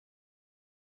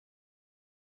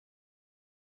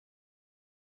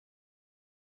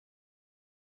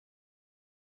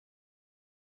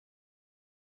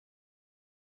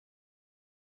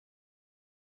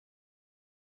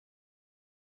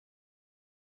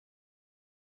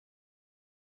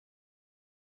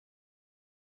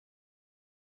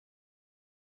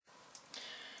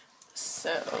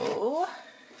So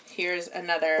here's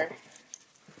another,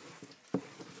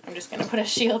 I'm just going to put a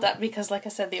shield up because like I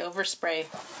said, the overspray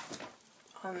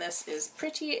on this is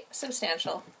pretty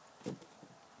substantial.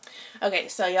 Okay,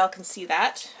 so y'all can see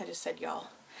that. I just said y'all.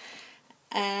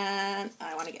 And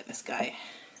I want to get this guy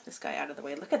out of the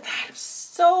way. Look at that. I'm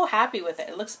so happy with it.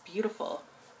 It looks beautiful.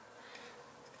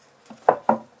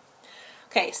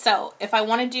 Okay, so if I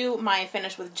want to do my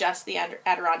finish with just the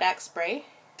Adirondack spray,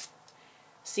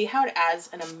 see how it adds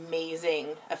an amazing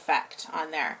effect on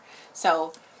there.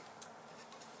 So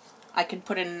I could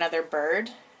put in another bird,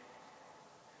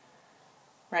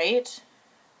 right?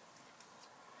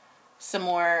 Some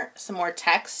more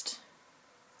text.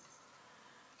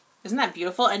 Isn't that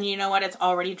beautiful? And you know what? It's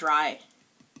already dry.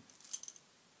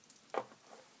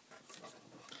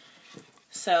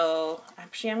 So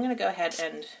actually I'm going to go ahead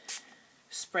and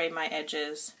spray my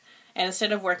edges. And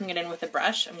instead of working it in with a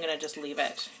brush, I'm going to just leave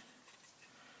it.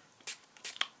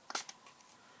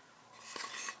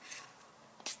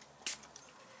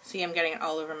 See, I'm getting it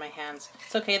all over my hands.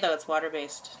 It's okay though, it's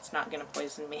water-based. It's not going to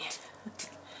poison me.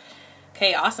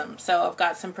 Okay, awesome. So I've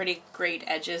got some pretty great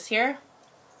edges here.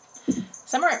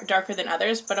 Some are darker than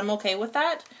others, but I'm okay with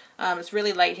that. It's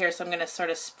really light here, so I'm going to sort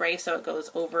of spray so it goes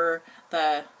over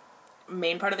the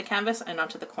main part of the canvas and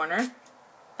onto the corner.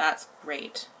 That's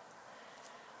great.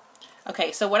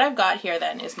 Okay, so what I've got here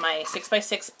then is my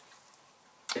 6x6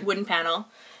 wooden panel.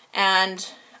 And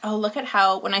oh, look at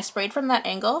how when I sprayed from that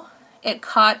angle, it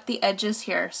caught the edges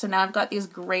here. So now I've got these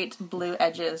great blue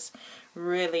edges.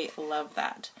 Really love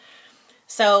that.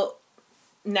 So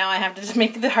now I have to just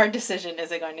make the hard decision.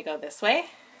 Is it going to go this way?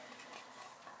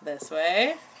 This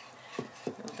way?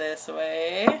 This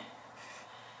way?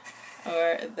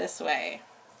 Or this way?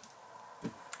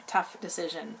 Tough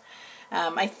decision.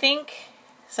 I think,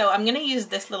 so I'm going to use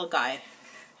this little guy.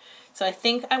 So I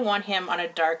think I want him on a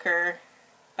darker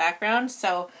background.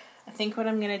 So I think what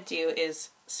I'm going to do is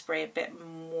spray a bit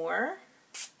more.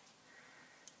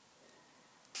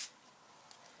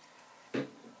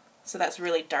 So that's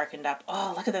really darkened up.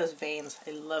 Oh, look at those veins.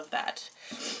 I love that.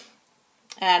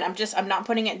 And I'm not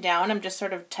putting it down. I'm just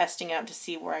sort of testing out to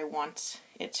see where I want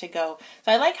it to go.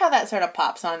 So I like how that sort of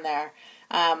pops on there.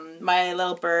 My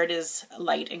little bird is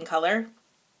light in color.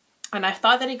 And I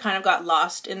thought that he kind of got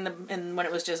lost in when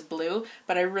it was just blue,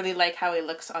 but I really like how he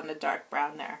looks on the dark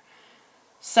brown there.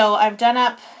 So I've done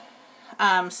up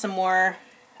some more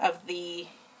of the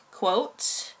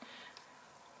quote.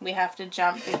 We have to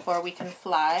jump before we can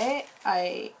fly.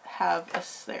 I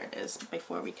have there it is,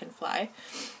 before we can fly.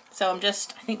 So I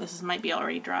think this might be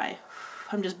already dry.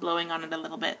 I'm just blowing on it a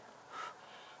little bit.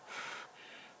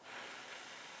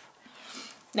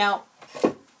 Now,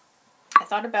 I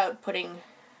thought about putting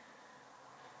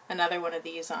another one of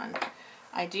these on.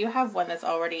 I do have one that's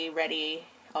already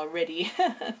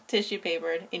tissue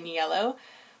papered in yellow,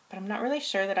 but I'm not really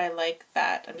sure that I like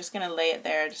that. I'm just going to lay it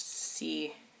there just to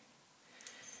see.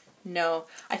 No,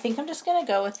 I think I'm just going to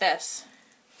go with this.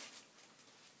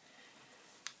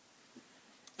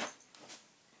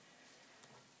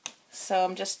 So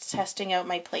I'm just testing out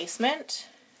my placement.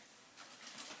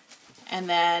 And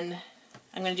then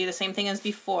I'm going to do the same thing as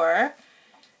before.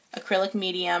 Acrylic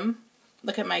medium.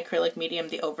 Look at my acrylic medium,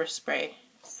 the overspray.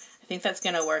 I think that's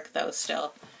going to work though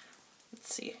still.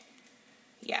 Let's see.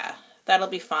 Yeah, that'll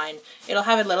be fine. It'll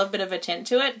have a little bit of a tint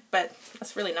to it, but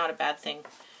that's really not a bad thing.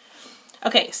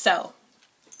 Okay, so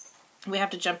we have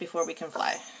to jump before we can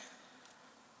fly.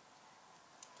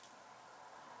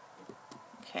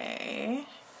 Okay.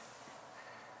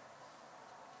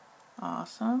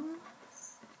 Awesome.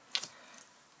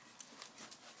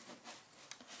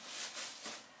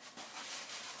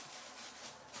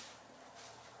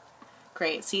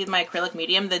 Great. See my acrylic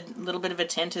medium? The little bit of a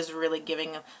tint is really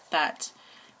giving that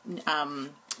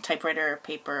typewriter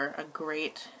paper a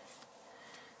great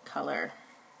color.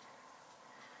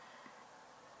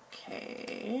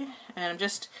 Okay, and I'm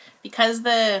just, because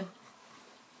the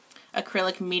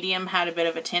acrylic medium had a bit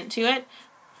of a tint to it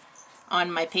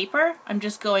on my paper, I'm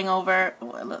just going over,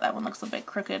 oh, that one looks a bit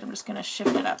crooked, I'm just going to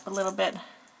shift it up a little bit.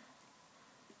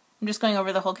 I'm just going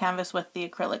over the whole canvas with the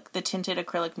tinted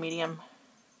acrylic medium.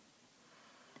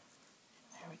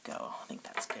 There we go, I think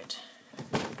that's good.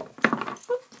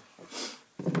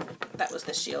 That was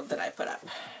the shield that I put up.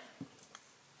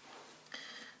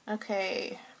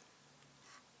 Okay.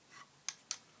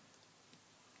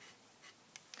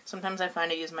 Sometimes I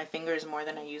find I use my fingers more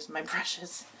than I use my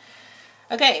brushes.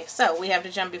 Okay, so we have to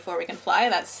jump before we can fly.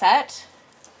 That's set.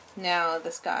 Now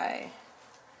this guy.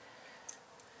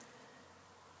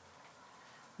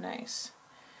 Nice.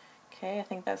 Okay, I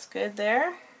think that's good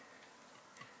there.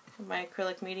 Put my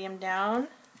acrylic medium down.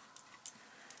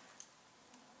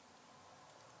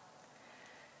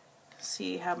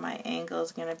 see how my angle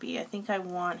is going to be. I think I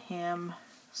want him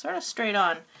sort of straight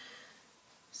on.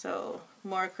 So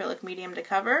more acrylic medium to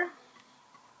cover.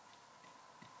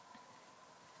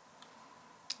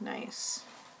 Nice.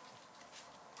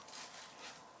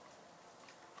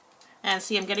 And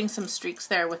see, I'm getting some streaks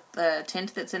there with the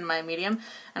tint that's in my medium,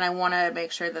 and I want to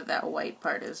make sure that that white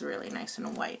part is really nice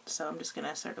and white. So I'm just going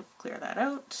to sort of clear that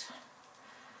out.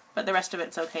 But the rest of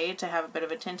it's okay to have a bit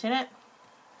of a tint in it.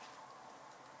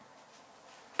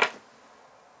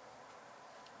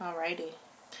 Alrighty.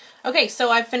 Okay, so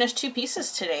I've finished 2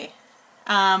 pieces today.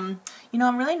 You know,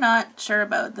 I'm really not sure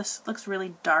about this. Looks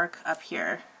really dark up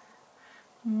here.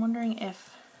 I'm wondering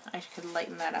if I could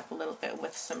lighten that up a little bit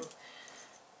with some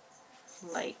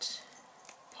light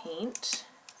paint.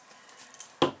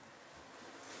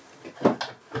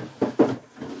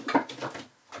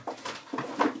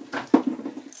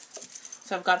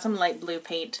 So I've got some light blue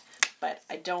paint, but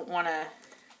I don't want to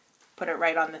put it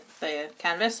right on the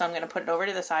canvas, so I'm going to put it over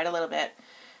to the side a little bit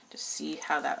to see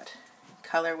how that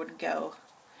color would go.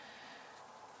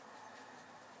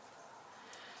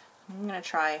 I'm going to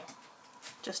try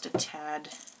just a tad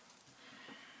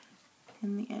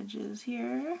in the edges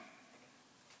here.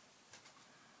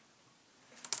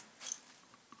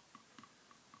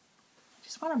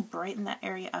 Just want to brighten that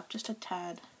area up just a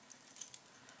tad.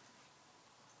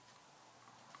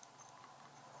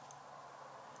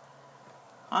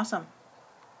 Awesome.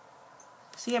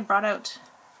 See, I brought out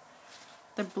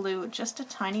the blue just a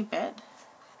tiny bit.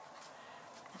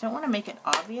 I don't want to make it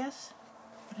obvious,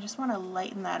 but I just want to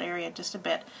lighten that area just a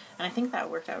bit, and I think that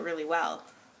worked out really well.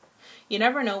 You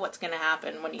never know what's going to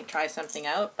happen when you try something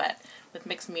out, but with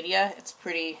mixed media, it's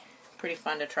pretty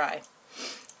fun to try.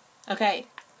 Okay,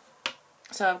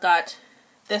 so I've got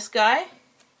this guy,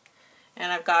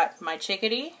 and I've got my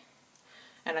chickadee,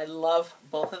 and I love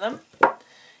both of them.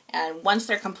 And once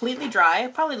they're completely dry, I'll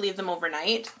probably leave them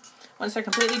overnight. Once they're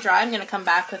completely dry, I'm going to come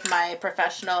back with my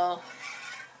Professional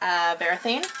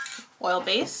Varathane oil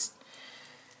base.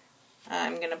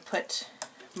 I'm going to put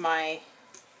my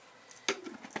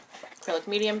acrylic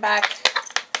medium back.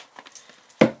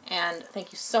 And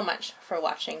thank you so much for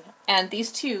watching. And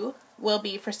these 2 will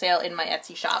be for sale in my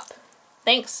Etsy shop.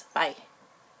 Thanks. Bye.